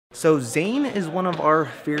So Zane is one of our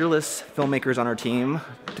fearless filmmakers on our team.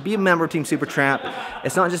 To be a member of Team Supertramp,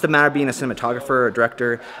 it's not just a matter of being a cinematographer or a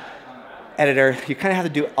director, editor. You kind of have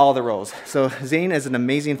to do all the roles. So Zane is an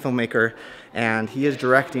amazing filmmaker, and he is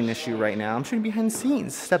directing this shoot right now. I'm shooting behind the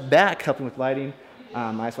scenes, step back, helping with lighting.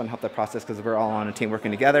 I just want to help that process because we're all on a team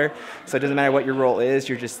working together. So it doesn't matter what your role is,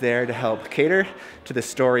 you're just there to help cater to the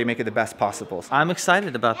story, make it the best possible. I'm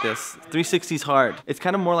excited about this. 360 is hard. It's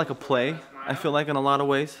kind of more like a play, I feel like, in a lot of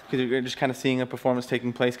ways, because you're just kind of seeing a performance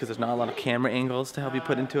taking place because there's not a lot of camera angles to help you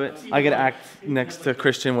put into it. I get to act next to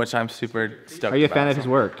Christian, which I'm super stoked about. Are you a fan of his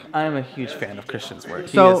work? I'm a huge fan of Christian's work.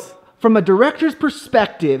 So, from a director's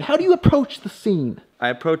perspective, how do you approach the scene? I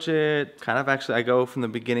approach it kind of actually, I go from the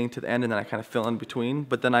beginning to the end and then I kind of fill in between,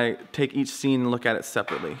 but then I take each scene and look at it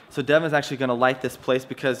separately. So Devin's actually gonna light this place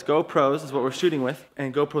because GoPros is what we're shooting with,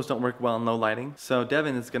 and GoPros don't work well in low lighting. So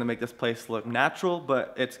Devin is gonna make this place look natural,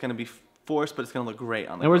 but it's gonna be forced, but it's gonna look great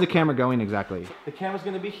on the And where's the camera going exactly? The camera's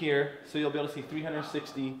gonna be here, so you'll be able to see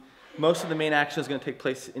 360. Most of the main action is gonna take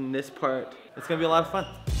place in this part. It's gonna be a lot of fun.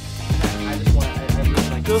 I just want, I really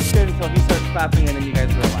like, feel scared until he starts clapping and then you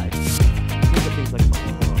guys realize.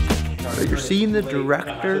 So you're seeing the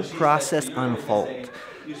director process unfold.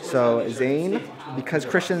 So Zane, because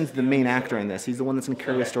Christian's the main actor in this, he's the one that's going to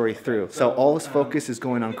carry the story through. So all his focus is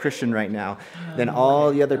going on Christian right now. Then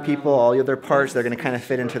all the other people, all the other parts, they're going to kind of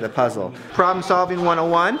fit into the puzzle. Problem solving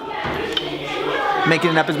 101.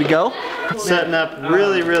 Making it up as we go. Setting up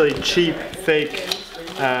really, really cheap fake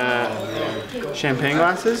champagne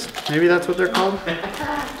glasses. Maybe that's what they're called.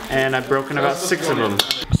 And I've broken about 6 of them.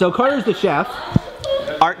 So Carter's the chef.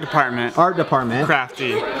 Art department. Art department.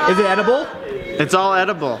 Crafty. Is it edible? It's all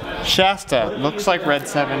edible. Shasta looks like red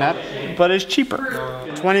 7-Up, but is cheaper.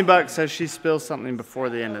 20 bucks says she spills something before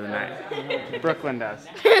the end of the night. Brooklyn does.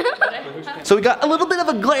 So we got a little bit of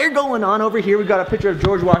a glare going on over here. We got a picture of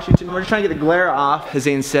George Washington. We're just trying to get the glare off. As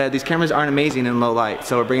Zane said, these cameras aren't amazing in low light,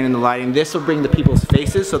 so we're bringing in the lighting. This will bring the people's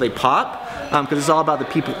faces so they pop, because it's all about the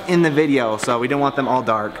people in the video, so we don't want them all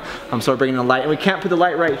dark. So we're bringing in the light, and we can't put the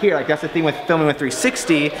light right here. Like, that's the thing with filming with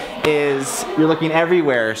 360 is you're looking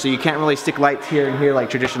everywhere, so you can't really stick lights here and here like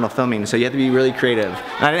traditional filming, so you have to be really creative.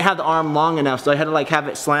 And I didn't have the arm long enough, so I had to like have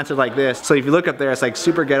it slanted like this. So if you look up there, it's like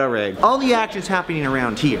super ghetto rig. All the action's happening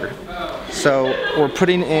around here. So we're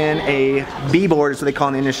putting in a B-board, is what they call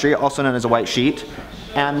in the industry, also known as a white sheet.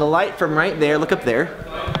 And the light from right there, look up there,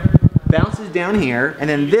 bounces down here, and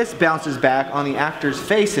then this bounces back on the actors'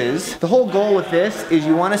 faces. The whole goal with this is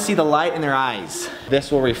you want to see the light in their eyes.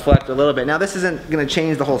 This will reflect a little bit. Now this isn't going to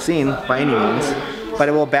change the whole scene by any means, but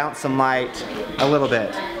it will bounce some light a little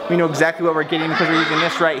bit. We know exactly what we're getting because we're using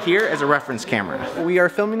this right here as a reference camera. We are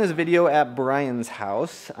filming this video at Brian's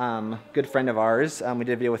house, good friend of ours. We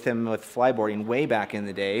did a video with him with flyboarding way back in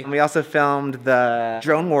the day. And we also filmed the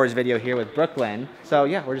Drone Wars video here with Brooklyn. So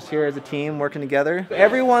yeah, we're just here as a team working together.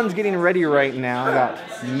 Everyone's getting ready right now. We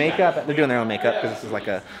got makeup, they're doing their own makeup because this is like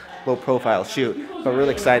a low profile shoot, but we're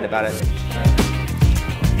really excited about it.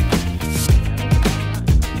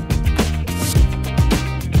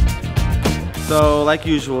 So, like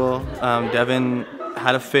usual, Devin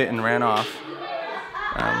had a fit and ran off.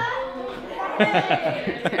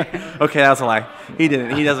 Okay, that was a lie. He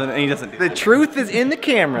didn't. He doesn't. The truth is in the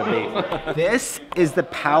camera, baby. This is the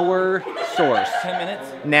power source. 10 minutes.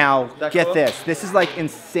 Now, get this. This is like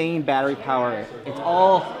insane battery power. It's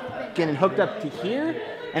all getting hooked up to here,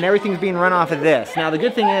 and everything's being run off of this. Now, the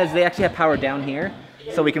good thing is they actually have power down here,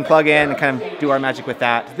 so we can plug in and kind of do our magic with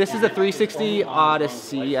that. This is a 360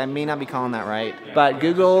 Odyssey. I may not be calling that right, but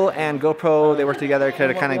Google and GoPro, they work together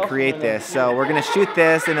to kind of create this. So we're gonna shoot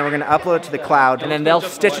this and then we're gonna upload it to the cloud, and then they'll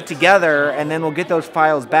stitch it together, and then we'll get those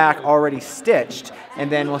files back already stitched,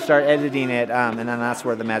 and then we'll start editing it, and then that's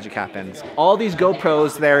where the magic happens. All these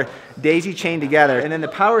GoPros, they're daisy chained together, and then the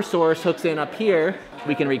power source hooks in up here.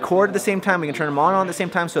 We can record at the same time, we can turn them on at the same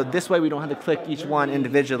time, so this way we don't have to click each one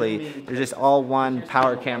individually. There's just all one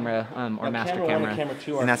power camera or master camera,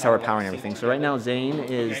 and that's how we're powering everything. So right now Zane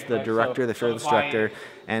is the director, the fearless director,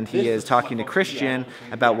 and he is talking to Christian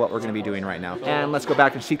about what we're going to be doing right now. And let's go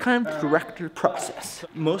back and see kind of director process.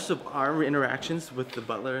 Most of our interactions with the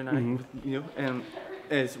butler and I,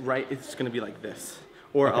 it's going to be like this,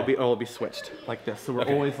 or I'll be switched like this. So we're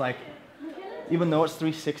always like, even though it's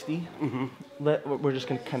 360, we're just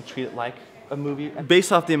gonna kind of treat it like a movie.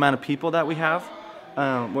 Based off the amount of people that we have,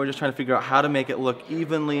 we're just trying to figure out how to make it look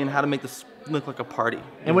evenly and how to make this look like a party.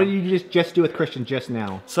 And what did you just do with Christian just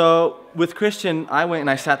now? So with Christian, I went and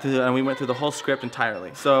I sat through and we went through the whole script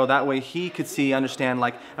entirely. So that way he could see, understand,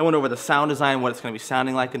 like I went over the sound design, what it's gonna be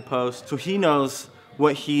sounding like in post. So he knows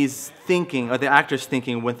what he's thinking, or the actor's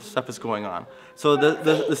thinking when stuff is going on. So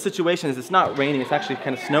the situation is it's not raining, it's actually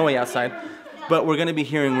kind of snowy outside, but we're gonna be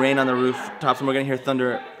hearing rain on the rooftops and we're gonna hear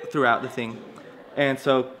thunder throughout the thing. And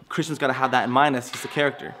so Christian's gotta have that in mind as he's the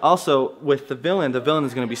character. Also, with the villain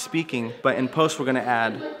is gonna be speaking, but in post we're gonna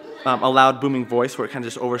add a loud booming voice where it kind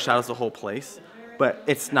of just overshadows the whole place. But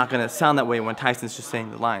it's not gonna sound that way when Tyson's just saying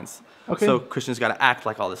the lines. Okay. So Christian's gotta act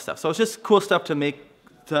like all this stuff. So it's just cool stuff to make,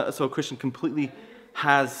 so Christian completely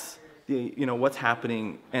has the, you know, what's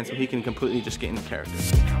happening, and so he can completely just get into character.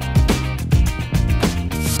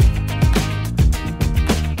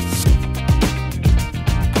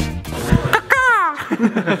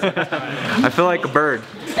 I feel like a bird.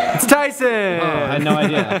 It's Tyson! Oh, I had no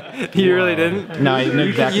idea. You really didn't? No, I knew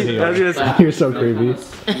exactly who you are. You're so creepy.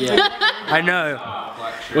 I know.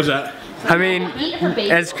 What's that? I mean,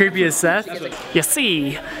 as creepy as Seth. You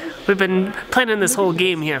see, we've been planning this whole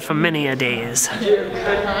game here for many a days.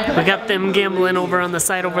 We got them gambling over on the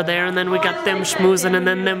side over there, and then we got them schmoozing, and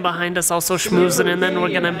then them behind us also schmoozing, and then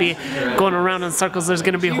we're gonna be going around in circles. There's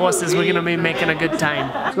gonna be horses. We're gonna be making a good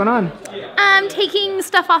time. What's going on? I'm taking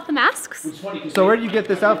stuff off the masks. So where did you get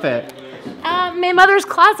this outfit? My mother's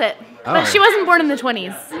closet. But she wasn't born in the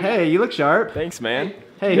 20s. Hey, you look sharp. Thanks, man.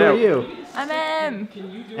 Hey, who are you? I'm Em.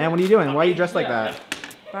 And what are you doing? Why are you dressed like that?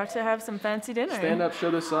 About to have some fancy dinner. Stand up, show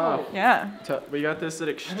this off. Yeah. We got this at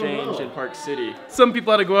Exchange in Park City. Some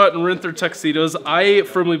people had to go out and rent their tuxedos. I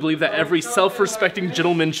firmly believe that every self-respecting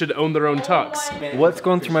gentleman should own their own tux. What's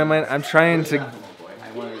going through my mind? I'm trying to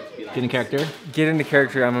Get in character? get into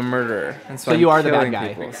character. I'm a murderer. And So you I'm are the bad killing guy.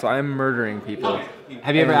 people. So I'm murdering people.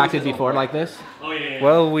 Have you ever acted before like this?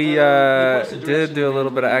 Well, we did do a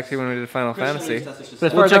little bit of acting when we did Final Fantasy. But as far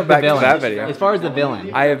We'll as jump like back the to villain, that video. as far as the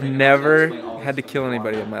villain, I have never had to kill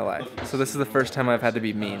anybody in my life. So this is the first time I've had to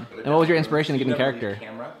be mean. and what was your inspiration to get in character?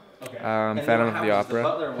 Phantom of the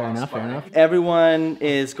Opera. Fair enough, fair enough. Everyone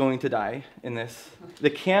is going to die in this. The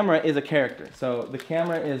camera is a character. So the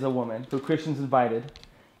camera is a woman who Christian's invited.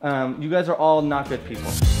 You guys are all not good people.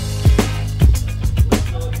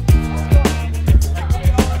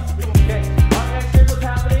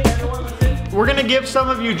 We're gonna give some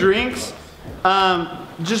of you drinks.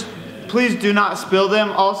 Just please do not spill them.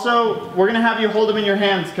 Also, we're gonna have you hold them in your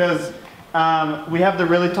hands because we have the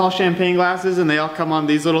really tall champagne glasses and they all come on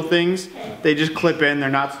these little things. They just clip in, they're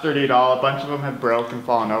not sturdy at all. A bunch of them have broke and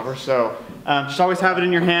fallen over. So just always have it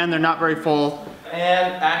in your hand. They're not very full.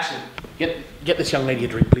 And action. Get this young lady a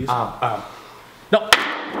drink, please. No,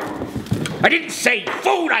 I didn't say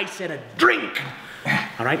food, I said a drink.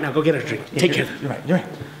 All right, now go get her a drink. Take care. You're right.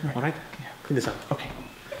 All right, clean this up. Okay.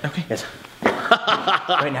 Yes.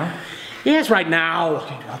 Right now? Yes, right now.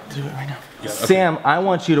 I'll do it right now. Sam, I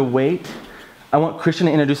want you to wait. I want Christian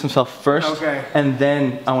to introduce himself first. Okay. And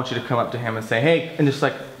then I want you to come up to him and say, hey, and just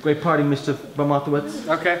like, great party, Mr. Bumotowitz.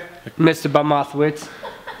 Okay. Mr. Bumotowitz.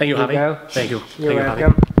 Thank you, Javi. go. Thank you. You're Thank you,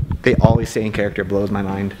 welcome. They always say in character, blows my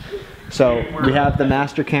mind. So we have the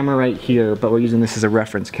master camera right here, but we're using this as a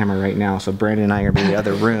reference camera right now. So Brandon and I are in the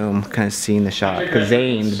other room, kind of seeing the shot. Because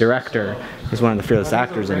Zane, the director, is one of the fearless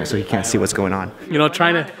actors in it, so he can't see what's going on. You know,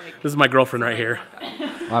 this is my girlfriend right here.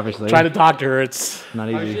 Obviously. Trying to talk to her, it's, not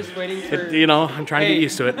easy. you know, I'm trying to get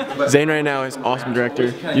used to it. Zane right now is awesome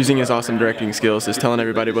director, using his awesome directing skills, is telling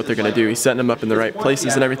everybody what they're gonna do. He's setting them up in the right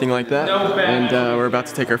places and everything like that. And we're about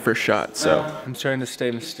to take our first shot, so. I'm trying to stay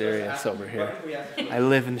mysterious over here. I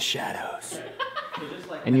live in the shadows.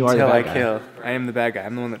 And you are the Until I bad guy. kill. I am the bad guy.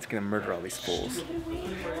 I'm the one that's gonna murder all these fools.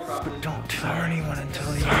 But don't tell anyone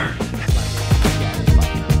until you're...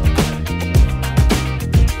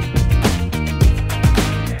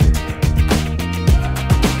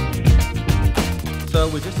 So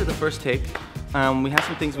we just did the first take. We have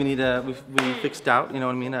some things we need to, we fixed out, you know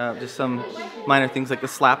what I mean? Just some minor things like the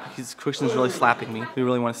slap. Christian's really slapping me. We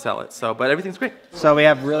really want to sell it. So, but everything's great. So we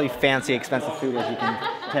have really fancy, expensive food, as you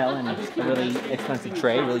can tell, and a really expensive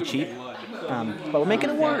tray, really cheap. But we're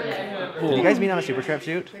making it work. Did you guys meet on a Supertramp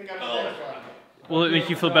shoot? Will it make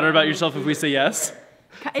you feel better about yourself if we say yes?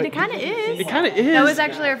 It kind of is. It kind of is. That was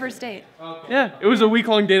actually our first date. Yeah, it was a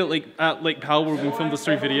week-long date at Lake Powell where we filmed those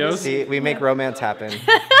 3 videos. See, we make romance happen.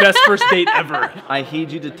 Best first date ever. I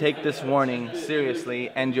need you to take this warning seriously.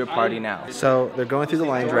 End your party now. So they're going through the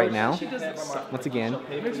lines right now, once again.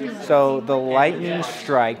 So the lightning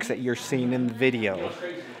strikes that you're seeing in the video,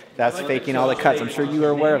 that's faking all the cuts. I'm sure you were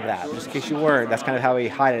aware of that. Just in case you weren't, that's kind of how we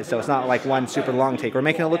hide it. So it's not like one super long take. We're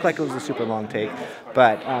making it look like it was a super long take,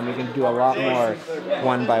 but we can do a lot more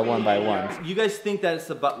one by one. You guys think that it's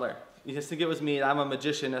the butler. You just think it was me. I'm a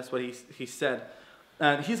magician. That's what he said.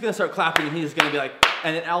 he's gonna start clapping, and he's gonna be like,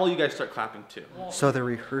 and then all you guys start clapping too. So they're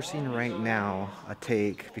rehearsing right now a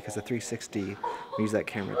take because the 360, we use that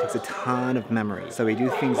camera, it takes a ton of memory. So we do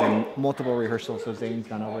things in multiple rehearsals, so Zane's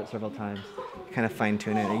gone over it several times, kind of fine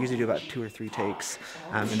tune it. I usually do about 2 or 3 takes,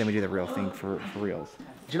 and then we do the real thing for reals.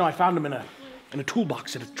 You know, I found him in a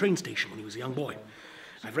toolbox at a train station when he was a young boy.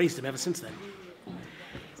 I've raised him ever since then.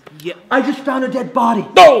 Yeah. I just found a dead body.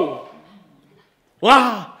 No!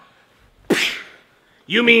 Wow!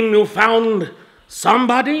 You mean you found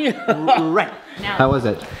somebody? Right. How was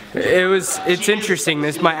it? It's interesting.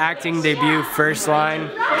 This is my acting debut, first line.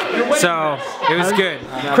 So it was good.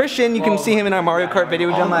 Christian, you can see him in our Mario Kart video.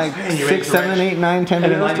 We've done like 6, 7, 8, 9, 10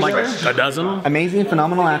 videos. Like a dozen? Amazing,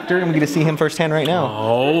 phenomenal actor, and we get to see him firsthand right now.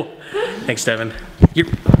 Oh, thanks, Devin. You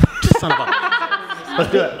son of a...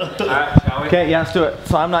 Let's do it. Okay, yeah, let's do it.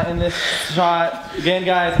 So I'm not in this shot. Again,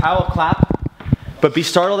 guys, I will clap, but be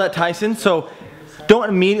startled at Tyson. So don't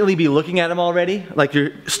immediately be looking at him already. Like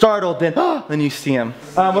you're startled, then you see him.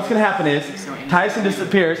 What's gonna happen is Tyson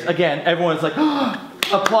disappears. Again, everyone's like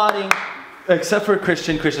applauding, except for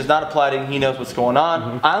Christian. Christian's not applauding. He knows what's going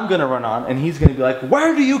on. I'm gonna run on, and he's gonna be like,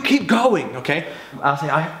 "Where do you keep going?" Okay. I'll say,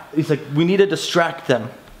 he's like, "We need to distract them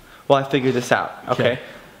while I figure this out." Okay.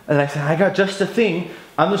 And I said, I got just a thing.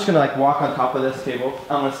 I'm just gonna like walk on top of this table.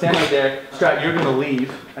 I'm gonna stand right there. Strat, you're gonna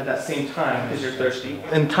leave at that same time because you're thirsty.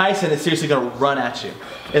 And Tyson is seriously gonna run at you.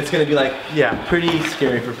 It's gonna be like, yeah, pretty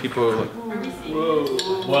scary for people who are like, whoa.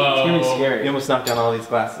 It's gonna be scary. You almost knocked down all these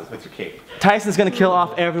glasses with your cape. Tyson's gonna kill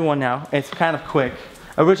off everyone now. It's kind of quick.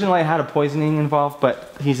 Originally I had a poisoning involved,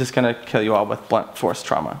 but he's just gonna kill you all with blunt force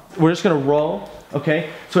trauma. We're just gonna roll. Okay,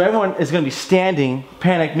 so everyone is going to be standing,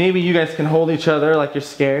 panic. Maybe you guys can hold each other like you're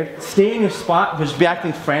scared. Stay in your spot, but just be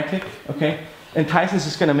acting frantic, okay? And Tyson's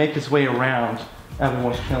just going to make his way around.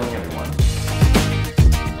 Everyone's killing everyone.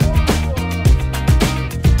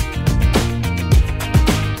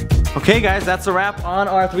 Okay, guys, that's a wrap on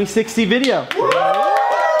our 360 video.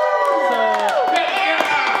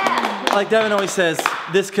 Like Devin always says,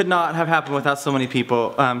 this could not have happened without so many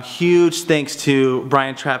people. Huge thanks to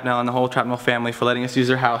Brian Trapnell and the whole Trapnell family for letting us use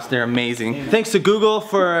their house. They're amazing. Thanks to Google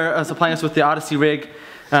for supplying us with the Odyssey rig.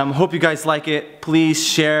 Hope you guys like it. Please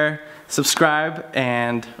share, subscribe,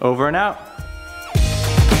 and over and out.